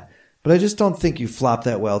like that. But I just don't think you flop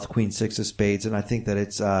that well with queen 6 of spades, and I think that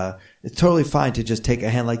it's totally fine to just take a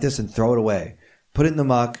hand like this and throw it away. Put it in the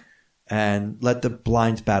muck and let the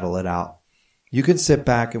blinds battle it out. You can sit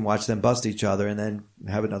back and watch them bust each other and then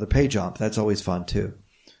have another pay jump. That's always fun too.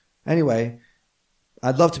 Anyway,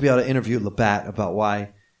 I'd love to be able to interview Labatt about why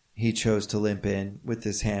he chose to limp in with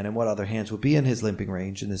this hand and what other hands would be in his limping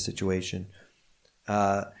range in this situation.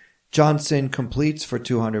 Johnson completes for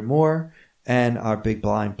 200 more. And our big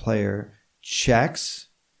blind player checks.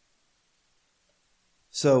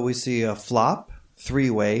 So we see a flop 3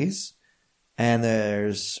 ways. And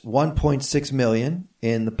there's 1.6 million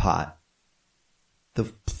in the pot.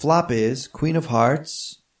 The flop is Queen of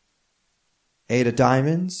Hearts, 8 of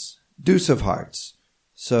Diamonds, Deuce of Hearts.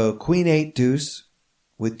 So Queen 8 Deuce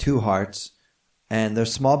with 2 hearts. And the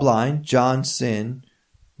small blind, John Sin,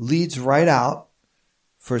 leads right out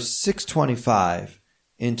for 625.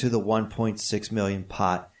 Into the 1.6 million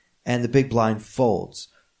pot, and the big blind folds.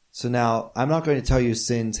 So now, I'm not going to tell you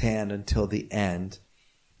Sin's hand until the end,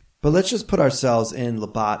 but let's just put ourselves in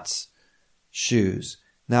Labatt's shoes.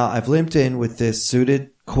 Now, I've limped in with this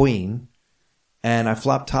suited queen, and I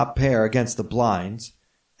flop top pair against the blinds,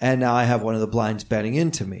 and now I have one of the blinds betting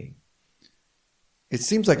into me. It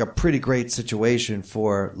seems like a pretty great situation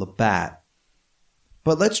for Labatt,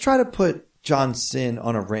 but let's try to put John Sin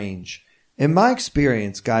on a range. In my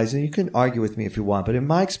experience, guys, and you can argue with me if you want, but in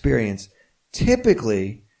my experience,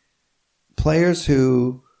 typically players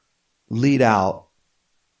who lead out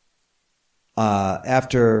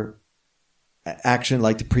after action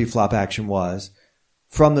like the pre-flop action was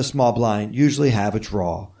from the small blind usually have a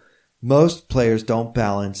draw. Most players don't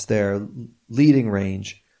balance their leading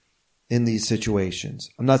range in these situations.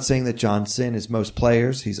 I'm not saying that John Sin is most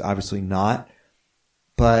players. He's obviously not.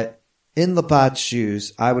 But in Labatt's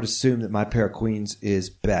shoes, I would assume that my pair of queens is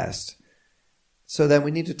best. So then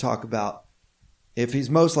we need to talk about if he's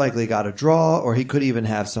most likely got a draw, or he could even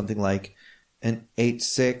have something like an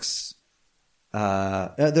 8-6.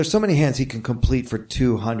 There's so many hands he can complete for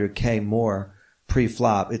 200K more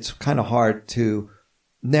pre-flop. It's kind of hard to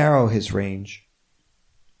narrow his range.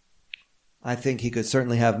 I think he could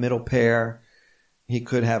certainly have middle pair. He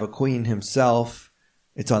could have a queen himself.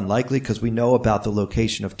 It's unlikely because we know about the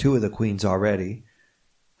location of 2 of the queens already.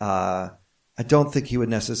 I don't think he would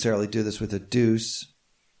necessarily do this with a deuce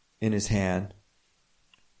in his hand.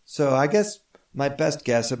 So I guess my best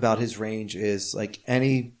guess about his range is like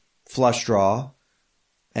any flush draw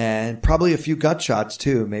and probably a few gut shots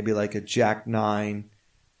too. Maybe like a jack 9,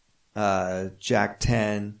 jack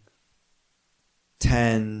 10,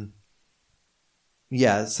 10.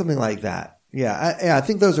 Yeah, something like that. Yeah, I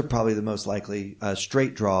think those are probably the most likely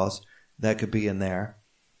straight draws that could be in there.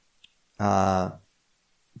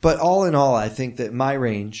 But all in all, I think that my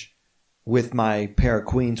range with my pair of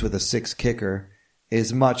queens with a 6 kicker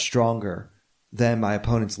is much stronger than my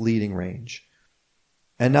opponent's leading range.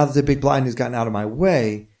 And now that the big blind has gotten out of my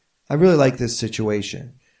way, I really like this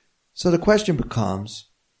situation. So the question becomes,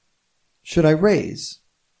 should I raise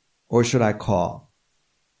or should I call?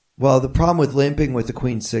 Well, the problem with limping with the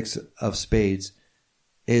queen 6 of spades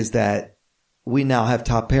is that we now have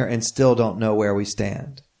top pair and still don't know where we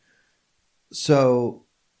stand. So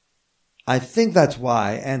I think that's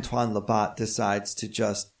why Antoine Labatt decides to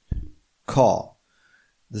just call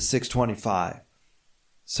the 625.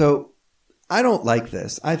 So I don't like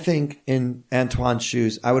this. I think in Antoine's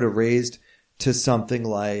shoes, I would have raised to something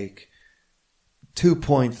like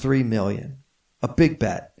 2.3 million, a big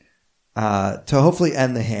bet. To hopefully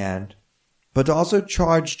end the hand, but to also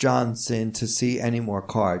charge John Sin to see any more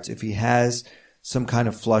cards. If he has some kind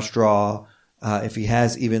of flush draw, if he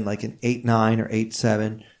has even like an 8-9 or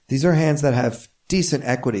 8-7, these are hands that have decent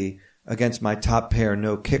equity against my top pair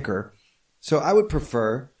no kicker. So I would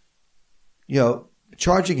prefer,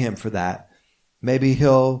 charging him for that. Maybe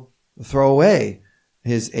he'll throw away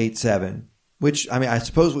his 8-7, which, I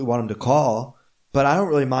suppose we want him to call, but I don't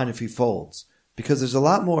really mind if he folds because there's a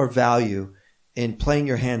lot more value in playing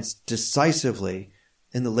your hands decisively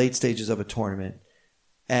in the late stages of a tournament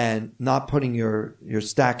and not putting your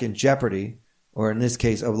stack in jeopardy, or in this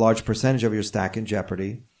case, a large percentage of your stack in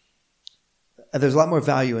jeopardy. There's a lot more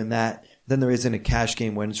value in that than there is in a cash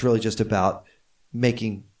game when it's really just about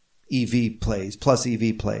making EV plays, plus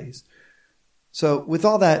EV plays. So with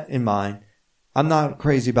all that in mind, I'm not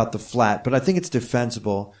crazy about the flat, but I think it's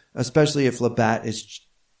defensible, especially if Labatt is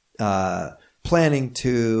planning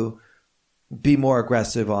to be more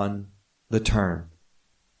aggressive on the turn.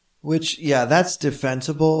 Which, that's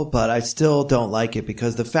defensible, but I still don't like it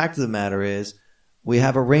because the fact of the matter is we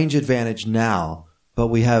have a range advantage now, but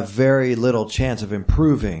we have very little chance of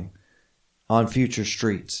improving on future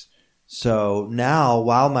streets. So now,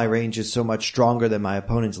 while my range is so much stronger than my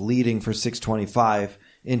opponent's leading for 625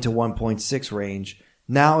 into 1.6 range,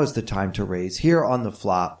 now is the time to raise here on the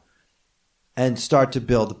flop and start to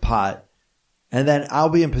build the pot. And then I'll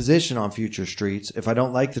be in position on future streets. If I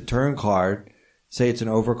don't like the turn card, say it's an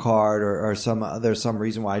overcard or there's some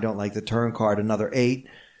reason why I don't like the turn card, another 8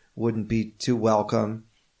 wouldn't be too welcome.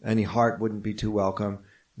 Any heart wouldn't be too welcome.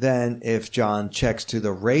 Then if John checks to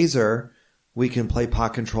the razor, we can play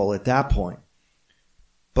pot control at that point.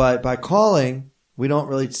 But by calling, we don't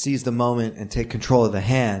really seize the moment and take control of the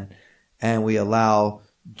hand. And we allow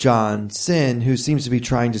John Sin, who seems to be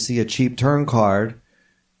trying to see a cheap turn card,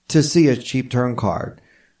 to see a cheap turn card.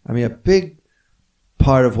 A big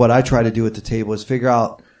part of what I try to do at the table is figure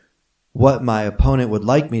out what my opponent would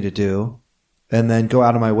like me to do and then go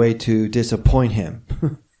out of my way to disappoint him.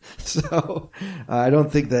 So I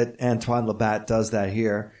don't think that Antoine Labatt does that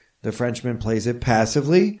here. The Frenchman plays it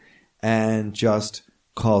passively and just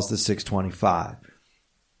calls the 625.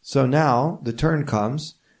 So now the turn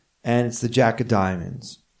comes and it's the Jack of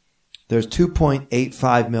Diamonds. There's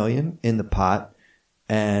 2.85 million in the pot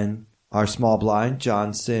and our small blind,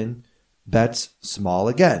 John Sin, bets small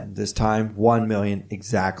again, this time 1 million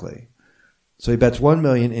exactly. So he bets 1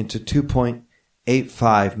 million into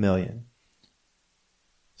 2.85 million.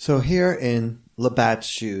 So here in Labatt's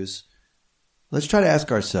shoes, let's try to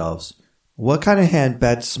ask ourselves, what kind of hand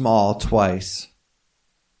bets small twice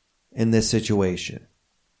in this situation?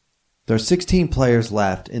 There are 16 players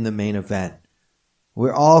left in the main event.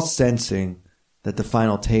 We're all sensing that the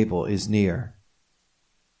final table is near.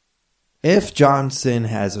 If John Sin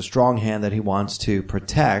has a strong hand that he wants to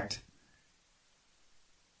protect,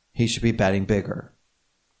 he should be betting bigger.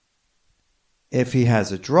 If he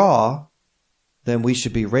has a draw, then we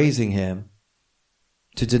should be raising him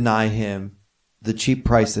to deny him the cheap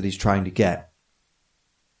price that he's trying to get.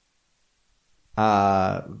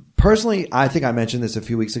 Personally, I think I mentioned this a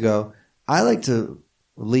few weeks ago. I like to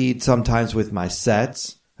lead sometimes with my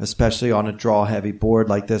sets, especially on a draw-heavy board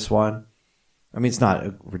like this one. It's not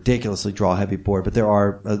a ridiculously draw-heavy board, but there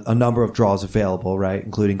are a number of draws available, right,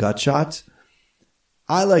 including gut shots.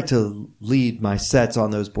 I like to lead my sets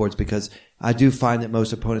on those boards because I do find that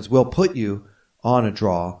most opponents will put you on a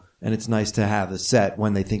draw, and it's nice to have a set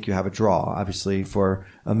when they think you have a draw, obviously for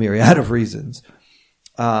a myriad of reasons.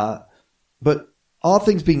 But all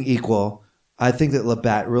things being equal, I think that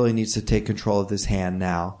Labatt really needs to take control of this hand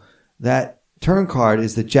now. That turn card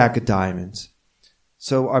is the Jack of Diamonds.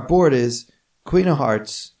 So our board is Queen of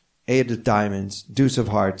Hearts, 8 of Diamonds, Deuce of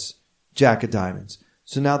Hearts, Jack of Diamonds.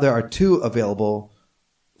 So now there are 2 available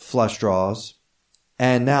flush draws,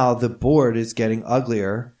 and now the board is getting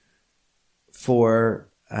uglier for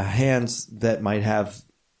hands that might have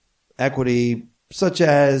equity, such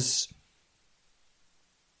as,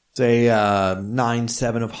 say,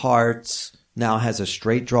 9-7 of hearts, now has a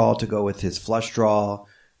straight draw to go with his flush draw.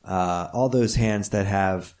 All those hands that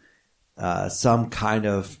have some kind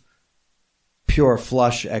of pure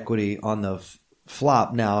flush equity on the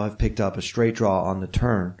flop now have picked up a straight draw on the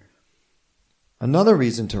turn. Another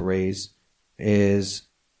reason to raise is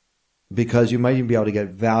because you might even be able to get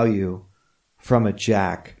value from a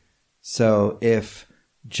jack. So if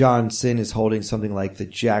John Sin is holding something like the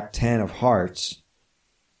Jack 10 of hearts,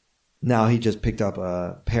 now he just picked up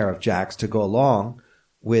a pair of jacks to go along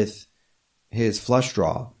with his flush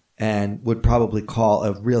draw and would probably call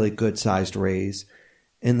a really good sized raise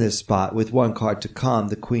in this spot. With one card to come,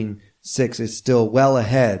 the Queen 6 is still well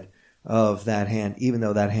ahead of that hand, even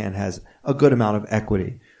though that hand has a good amount of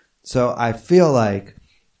equity. So I feel like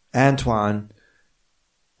Antoine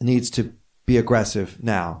needs to be aggressive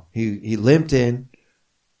now. He limped in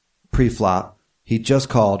pre-flop. He just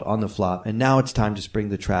called on the flop, and now it's time to spring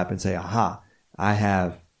the trap and say, aha, I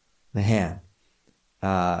have the hand.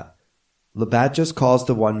 Labatt just calls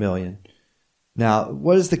the 1 million. Now,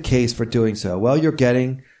 what is the case for doing so? Well, you're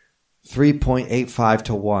getting 3.85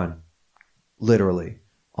 to 1, literally,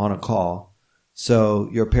 on a call. So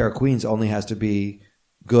your pair of queens only has to be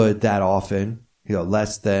good that often,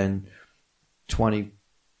 less than 20%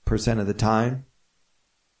 of the time.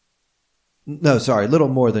 No, sorry, a little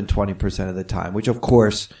more than 20% of the time, which of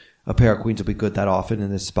course a pair of queens will be good that often in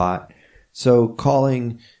this spot. So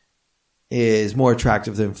calling is more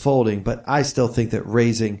attractive than folding, but I still think that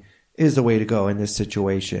raising is the way to go in this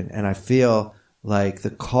situation. And I feel like the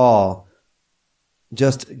call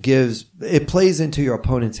just it plays into your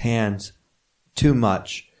opponent's hands too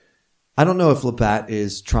much. I don't know if Labatt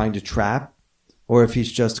is trying to trap or if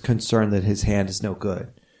he's just concerned that his hand is no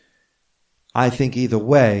good. I think either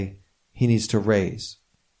way, he needs to raise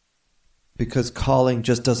because calling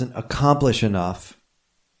just doesn't accomplish enough.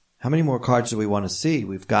 How many more cards do we want to see?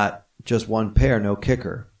 We've got just one pair, no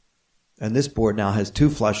kicker. And this board now has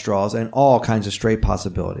 2 flush draws and all kinds of straight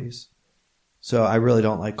possibilities. So I really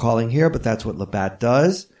don't like calling here, but that's what Labatt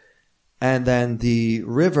does. And then the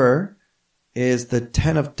river is the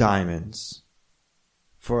 10 of diamonds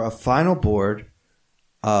for a final board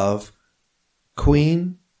of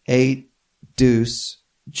queen, 8, deuce,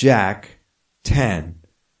 jack, 10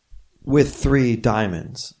 with 3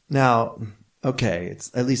 diamonds. Now, okay,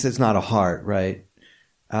 at least it's not a heart, right?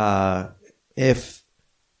 If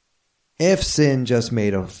Sin just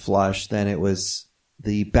made a flush, then it was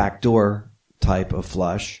the backdoor type of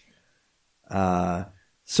flush.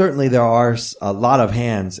 Certainly there are a lot of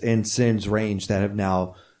hands in Sin's range that have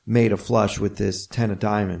now made a flush with this 10 of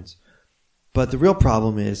diamonds. But the real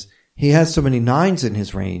problem is he has so many 9s in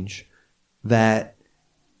his range that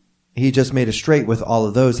he just made a straight with all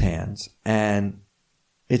of those hands. And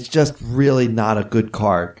it's just really not a good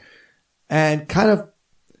card. And kind of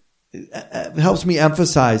helps me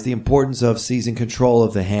emphasize the importance of seizing control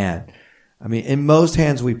of the hand. I mean, in most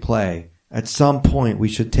hands we play, at some point we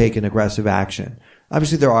should take an aggressive action.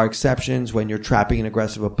 Obviously, there are exceptions when you're trapping an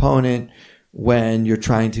aggressive opponent, when you're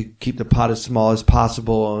trying to keep the pot as small as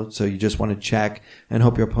possible, so you just want to check and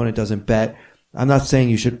hope your opponent doesn't bet. I'm not saying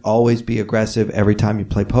you should always be aggressive every time you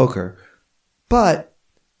play poker, but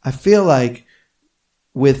I feel like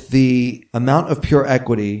with the amount of pure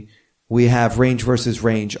equity we have range versus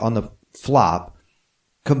range on the flop,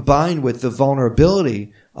 combined with the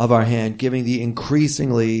vulnerability of our hand, giving the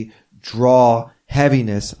increasingly draw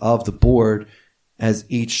heaviness of the board as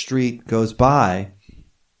each street goes by,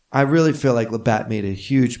 I really feel like Labatt made a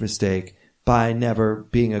huge mistake by never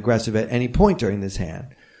being aggressive at any point during this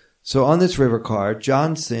hand. So on this river card,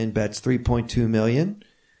 John Sin bets 3.2 million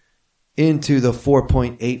into the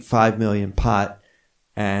 4.85 million pot,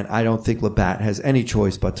 and I don't think Labatt has any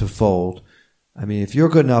choice but to fold. I mean, if you're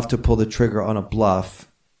good enough to pull the trigger on a bluff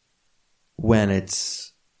when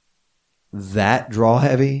it's that draw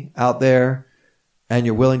heavy out there and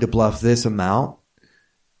you're willing to bluff this amount,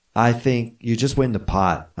 I think you just win the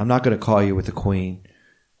pot. I'm not going to call you with the queen.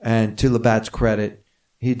 And to Labatt's credit,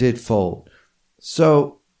 he did fold.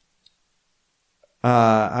 So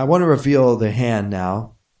I want to reveal the hand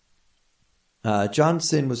now. John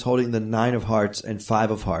Sin was holding the 9 of hearts and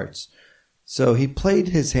 5 of hearts. So he played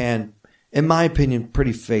his hand, in my opinion,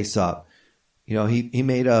 pretty face up. He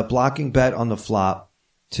made a blocking bet on the flop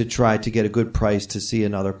to try to get a good price to see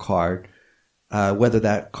another card. Whether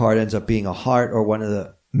that card ends up being a heart or one of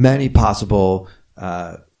the many possible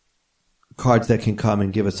cards that can come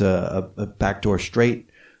and give us a backdoor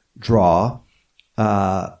straight draw.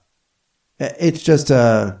 It's just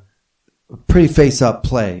a pretty face-up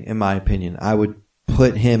play, in my opinion. I would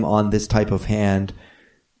put him on this type of hand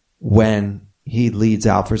when he leads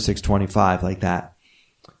out for 625 like that.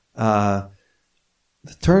 The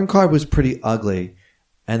turn card was pretty ugly,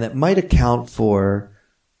 and that might account for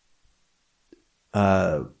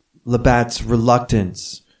Labatt's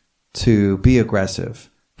reluctance to be aggressive.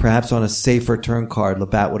 Perhaps on a safer turn card,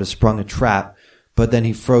 Labatt would have sprung a trap, but then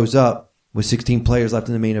he froze up with 16 players left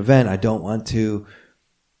in the main event. I don't want to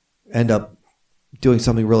end up doing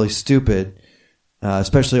something really stupid,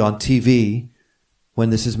 especially on TV when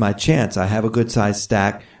this is my chance. I have a good sized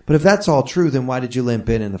stack. But if that's all true, then why did you limp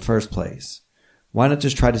in the first place? Why not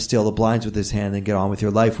just try to steal the blinds with this hand and get on with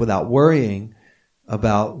your life without worrying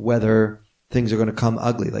about whether things are going to come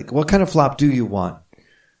ugly? Like, what kind of flop do you want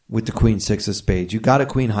with the queen 6 of spades? You got a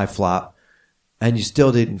queen high flop and you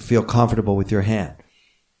still didn't feel comfortable with your hand.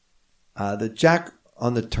 The jack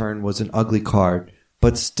on the turn was an ugly card,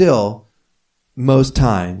 but still, most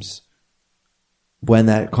times when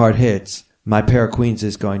that card hits, my pair of queens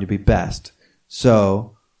is going to be best.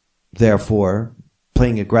 So, therefore,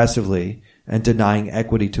 playing aggressively and denying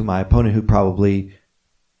equity to my opponent who probably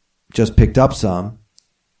just picked up some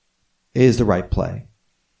is the right play.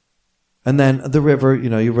 And then the river,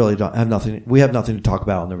 you really don't have nothing. We have nothing to talk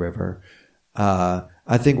about on the river.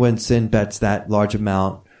 I think when Sin bets that large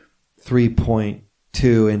amount, 3.2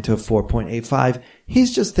 into 4.85,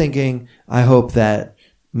 he's just thinking, I hope that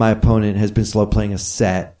my opponent has been slow playing a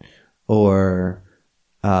set or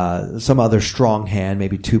some other strong hand,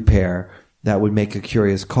 maybe two pair, that would make a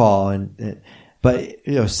curious call. But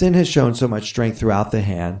Sin has shown so much strength throughout the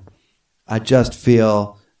hand. I just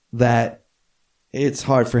feel that it's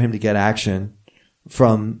hard for him to get action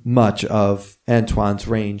from much of Antoine's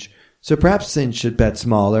range. So perhaps Sin should bet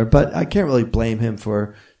smaller, but I can't really blame him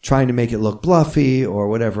for trying to make it look bluffy or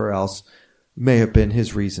whatever else may have been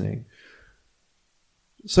his reasoning.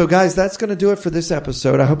 So guys, that's going to do it for this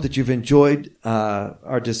episode. I hope that you've enjoyed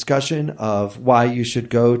our discussion of why you should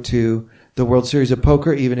go to the World Series of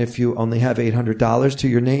Poker, even if you only have $800 to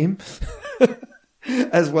your name,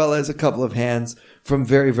 as well as a couple of hands from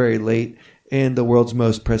very, very late in the world's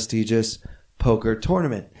most prestigious poker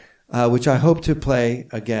tournament, which I hope to play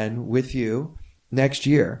again with you next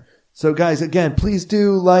year. So guys, again, please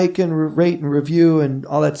do like and rate and review and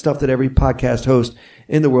all that stuff that every podcast host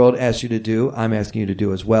in the world asks you to do. I'm asking you to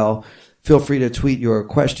do as well. Feel free to tweet your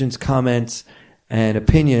questions, comments, and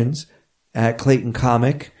opinions at Clayton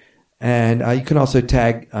Comic. And you can also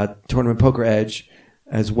tag Tournament Poker Edge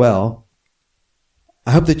as well.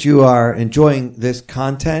 I hope that you are enjoying this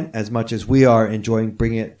content as much as we are enjoying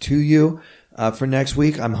bringing it to you. For next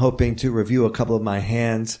week, I'm hoping to review a couple of my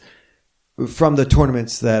hands from the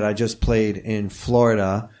tournaments that I just played in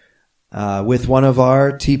Florida with one of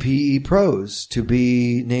our TPE pros to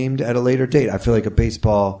be named at a later date. I feel like a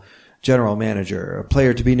baseball general manager, a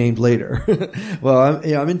player to be named later. Well,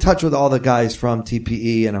 I'm in touch with all the guys from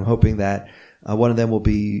TPE, and I'm hoping that one of them will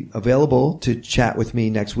be available to chat with me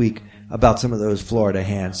next week about some of those Florida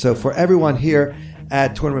hands. So for everyone here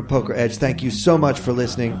at Tournament Poker Edge, thank you so much for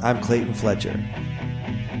listening. I'm Clayton Fletcher.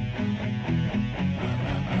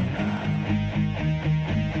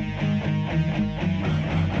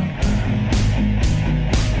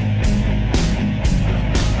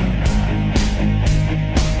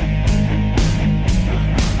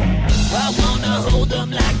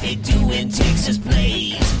 Texas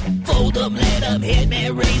plays. Fold them, let them hit me,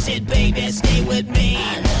 raise it, baby, stay with me.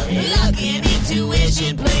 Luck and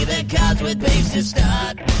intuition, play the cards with babes to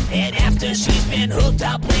start. And after she's been hooked,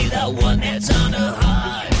 I'll play the one that's on her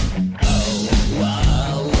heart. Oh,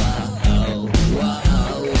 whoa, whoa, whoa,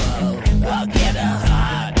 whoa. I'll get her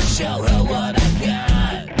heart, show her what I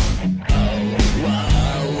got. Oh,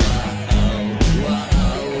 whoa, whoa, whoa,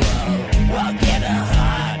 whoa. I'll get her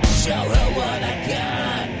heart, show her what I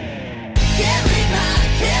got. Can't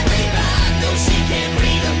read, no, she can't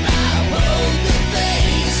read a mile. Poker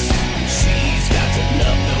face, she's got to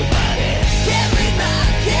love nobody. Can't read,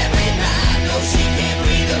 no, she can't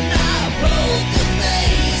read a mile. Poker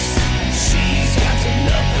face, she's got to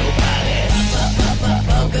love nobody.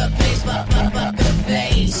 Poker face, poker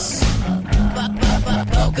face.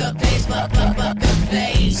 Poker face, poker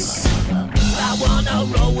face. I wanna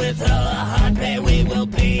roll with her, a hard pair we will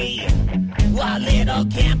be. While little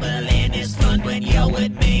gambling is fun when you're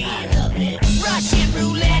with me. I love it. Russian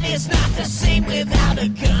roulette is not the same without a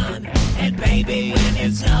gun. And baby, when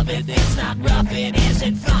it's love, it's not rough, it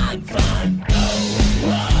isn't fun. Oh.